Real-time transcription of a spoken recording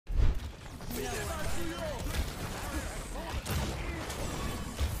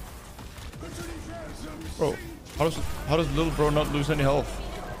Bro, how does little bro not lose any health?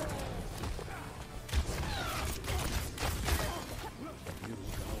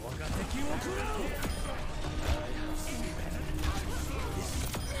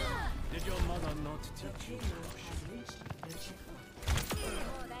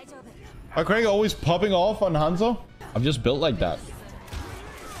 Are Kragie always popping off on Hanzo? I'm just built like that.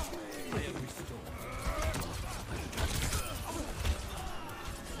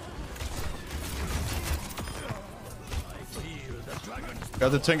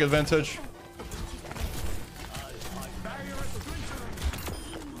 Got the tank advantage.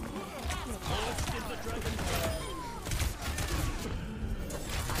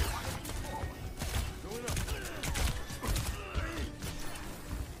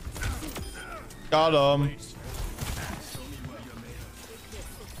 Got him.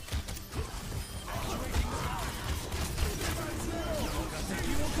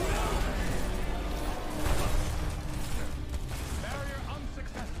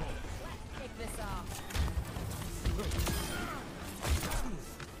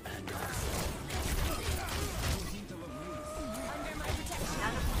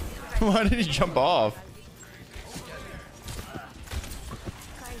 Why did he jump off?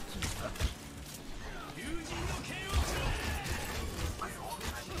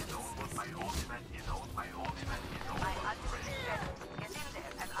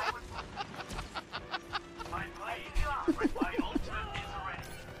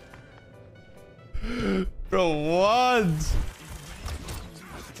 Bro, what?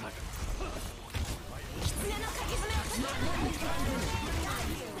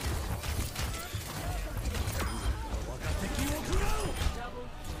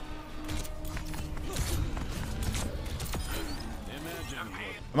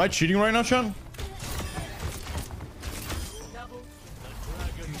 Am I cheating right now, Sean?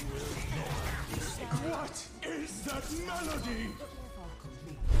 What is that melody?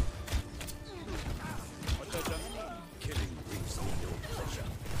 Killing brings me no pleasure.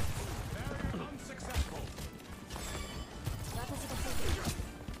 Very unsuccessful.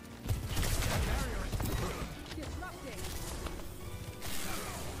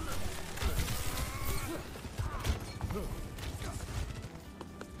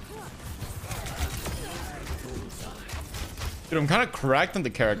 Dude, I'm kind of cracked on the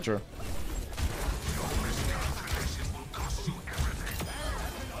character.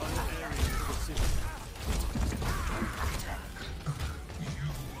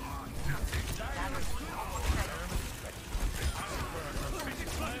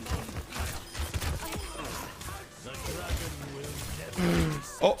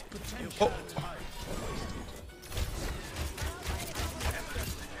 Oh, oh.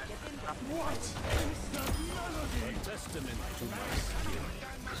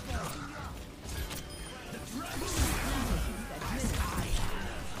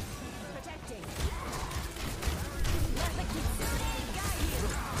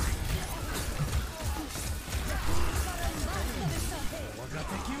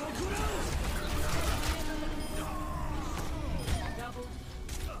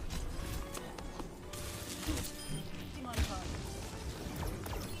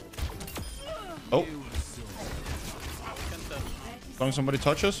 Oh. As long as somebody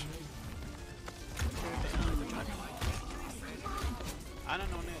touches.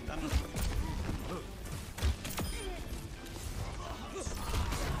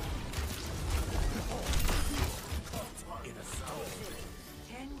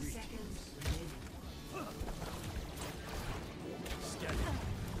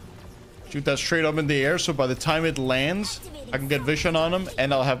 Shoot that straight up in the air, so by the time it lands, I can get vision on him,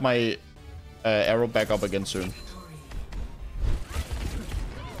 and I'll have my arrow back up again soon.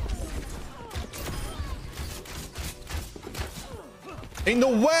 Ain't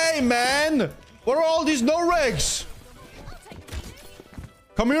no way, man! What are all these no-regs?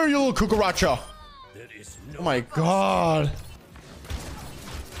 Come here, you little cucaracha. Oh my god.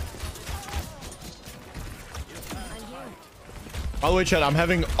 By the way, chat, I'm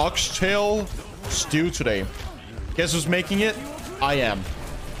having oxtail stew today. Guess who's making it? I am.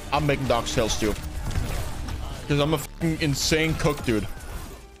 I'm making the oxtail stew. Because I'm a fucking insane cook, dude.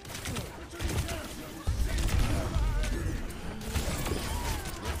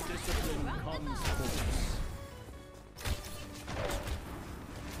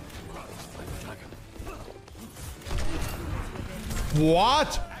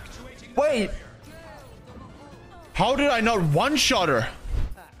 What? Wait. How did I not one-shot her?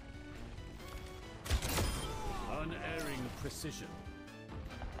 Unerring precision.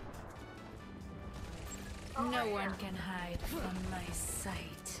 No one can hide from my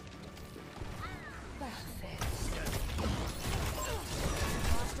sight. Perfect.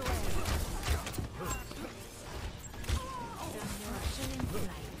 Destruction in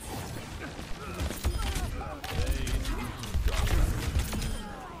flight.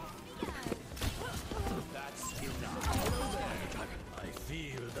 That's enough. I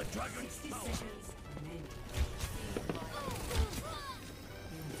feel the dragon's power.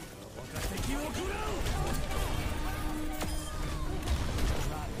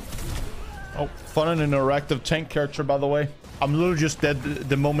 Oh, fun and interactive tank character, by the way. I'm literally just dead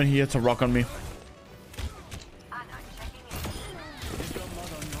the moment he hits a rock on me.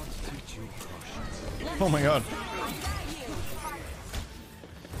 Oh my god.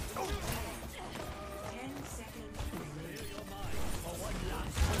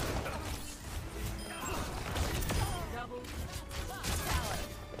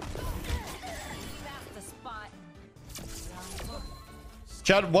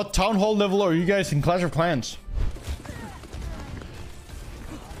 Chat, what town hall level are you guys in Clash of Clans?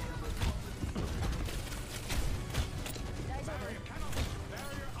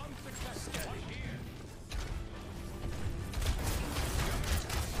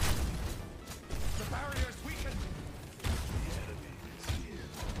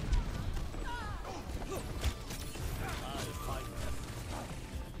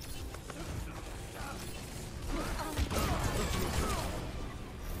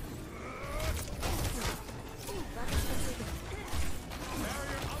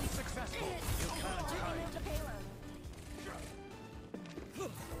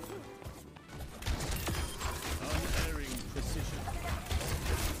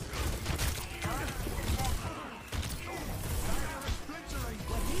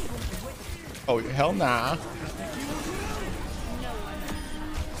 Oh, hell nah.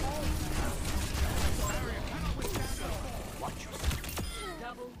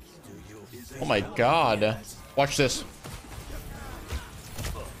 Oh my god. Watch this.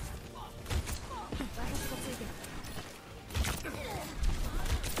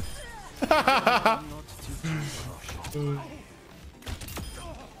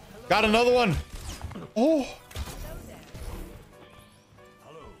 Got another one. Oh.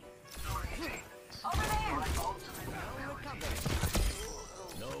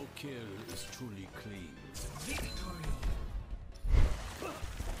 No kill is truly clean.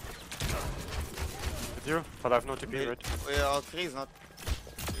 With you, but I have no TP, right? We are Kragie not.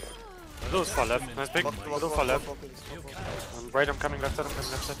 Those far left. Nice pick. Those far left. Wait, I'm coming left side. I'm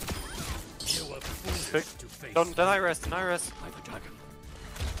coming left side. Pick. Don't, then I rest. Then I rest.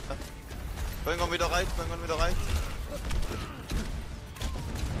 Going on wieder right, going on wieder right.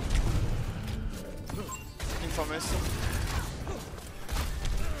 Info Messi.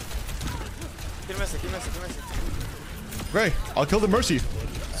 Kill Messi, kill Messi, kill Messi. Great. I'll kill the Mercy.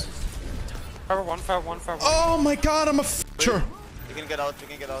 Fire one, fire one, fire one. Oh my god, I'm a sure. You can get out, you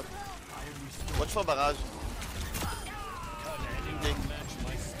can get out. Watch for barrage.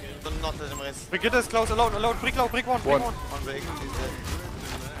 Do not let him rest. Brigitte is close, alone, alone. Brick low, brick one, brick one. One break, he's dead.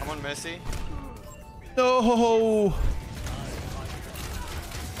 Come on, Messi. No.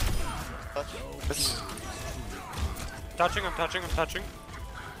 Touch. Touching, I'm touching, I'm touching.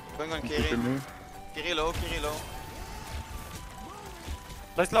 Going on Kiri. Kiri low, Kiri low.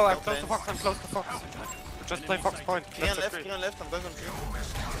 Play slow, I'm No close to plans. Fox, I'm close to Fox. Just play Fox point. Kiri on left, Agree. Kiri on left, I'm going on Kiri.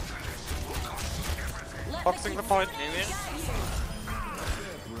 Foxing the point. Near me.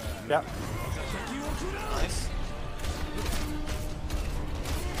 Yeah. Nice.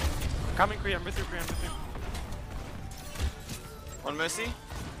 Coming, Kree, I'm with you, Kree, I'm with you. One Messi.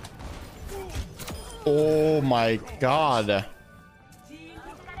 Oh my god.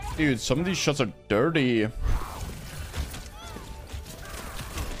 Dude, some of these shots are dirty. I'm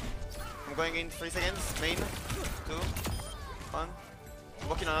going in 3 seconds. Main. 2. 1. I'm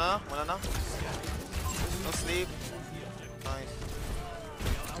walking on Ana. One Ana. No sleep. Nice.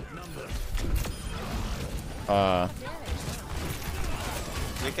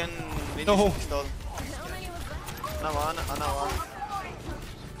 We can finish No. this stall. Ana one, Ana one.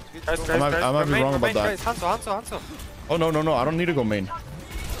 Guys, Good guys, might- guys. I might be Remain, wrong about remain, that. guys. Hanzo. Oh no, no, no. I don't need to go main.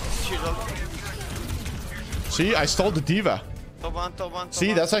 Shield. See, I stole the diva. Top one, top one. Top See,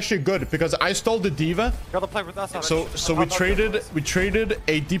 one. that's actually good because I stole the diva. Gotta play with us. So we traded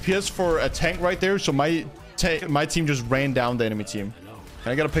a DPS for a tank right there. So my team just ran down the enemy team.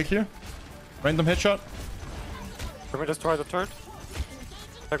 Can I get a pick here? Random headshot. Can we destroy the turret?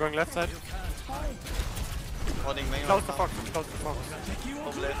 They're going left side. Holding main. Close right to now. Fox, close to Fox.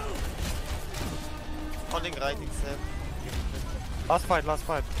 Top left. Holding right instead. Last fight, last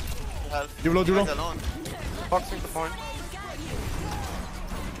fight. Help. Dulo, Dulo. Guys alone. Boxing the point.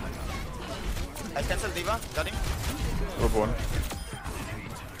 I cancel Diva. Got him. Rope one.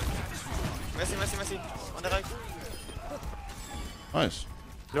 Messi. On the right. Nice.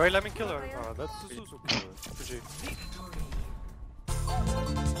 Wait, let me kill her. Oh, that's Suzuki. GG.